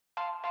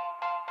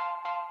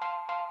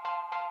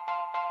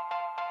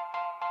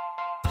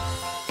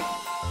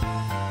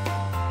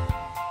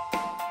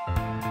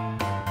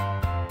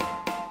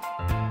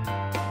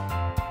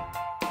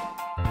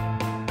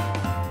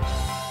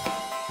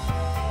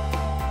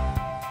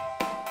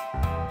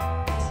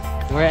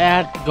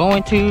We're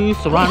going to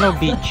Serrano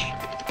Beach.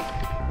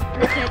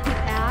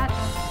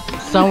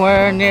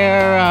 Somewhere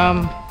near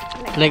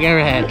Lake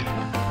Arrowhead.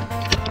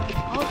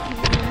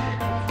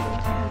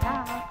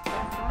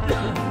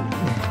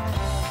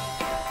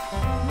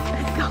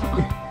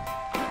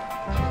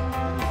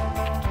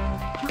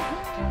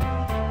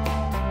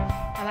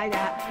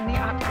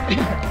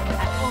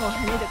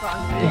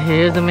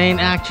 Here's the main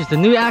actress, the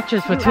new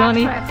actress for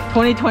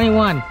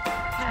 2021.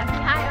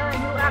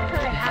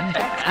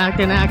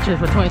 Acting actress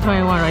for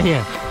 2021 right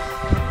here.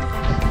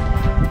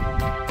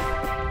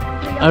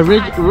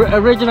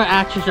 Original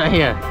actress right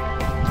here.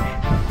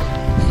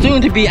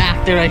 Soon to be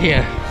actor right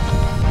here.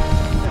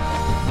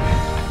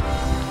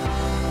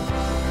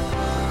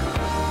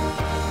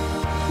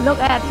 Look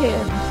at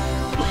him.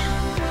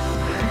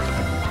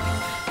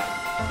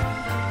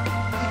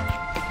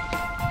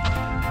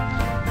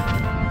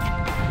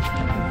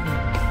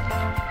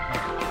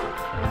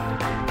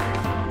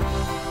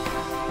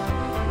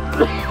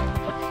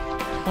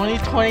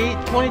 '20,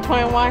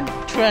 2021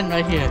 trend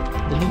right here.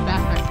 The new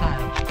backpack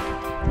style.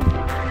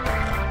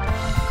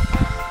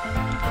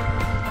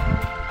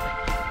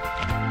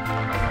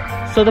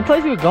 So the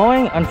place we're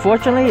going,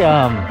 unfortunately,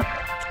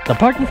 the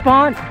parking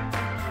spot,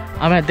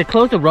 they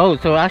closed the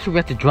road, so actually we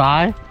have to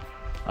drive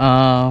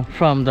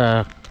from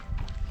the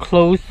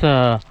closed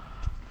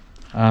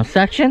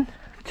section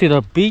to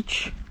the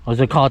beach, or is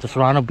it called the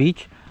Serrano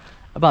Beach,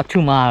 about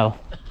 2 miles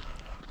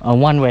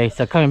one way.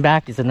 So coming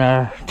back is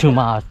another 2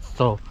 miles.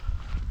 So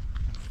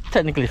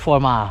technically 4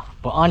 miles,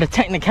 but on the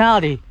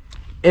technicality,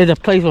 if the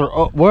place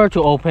were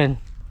to open,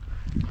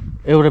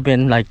 it would have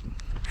been like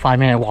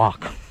 5-minute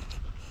walk.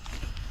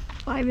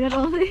 5 minutes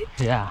only?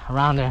 Yeah,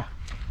 around there.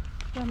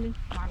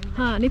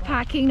 This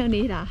parking no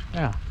need.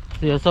 Yeah.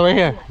 So right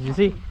here, you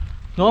see,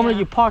 normally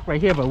you park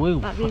right here, but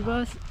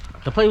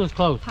the place was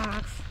closed.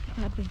 Parks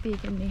at the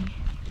beginning,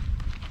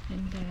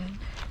 and then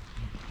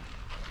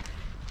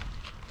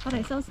but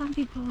I saw some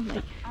people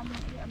like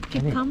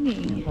keep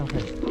coming.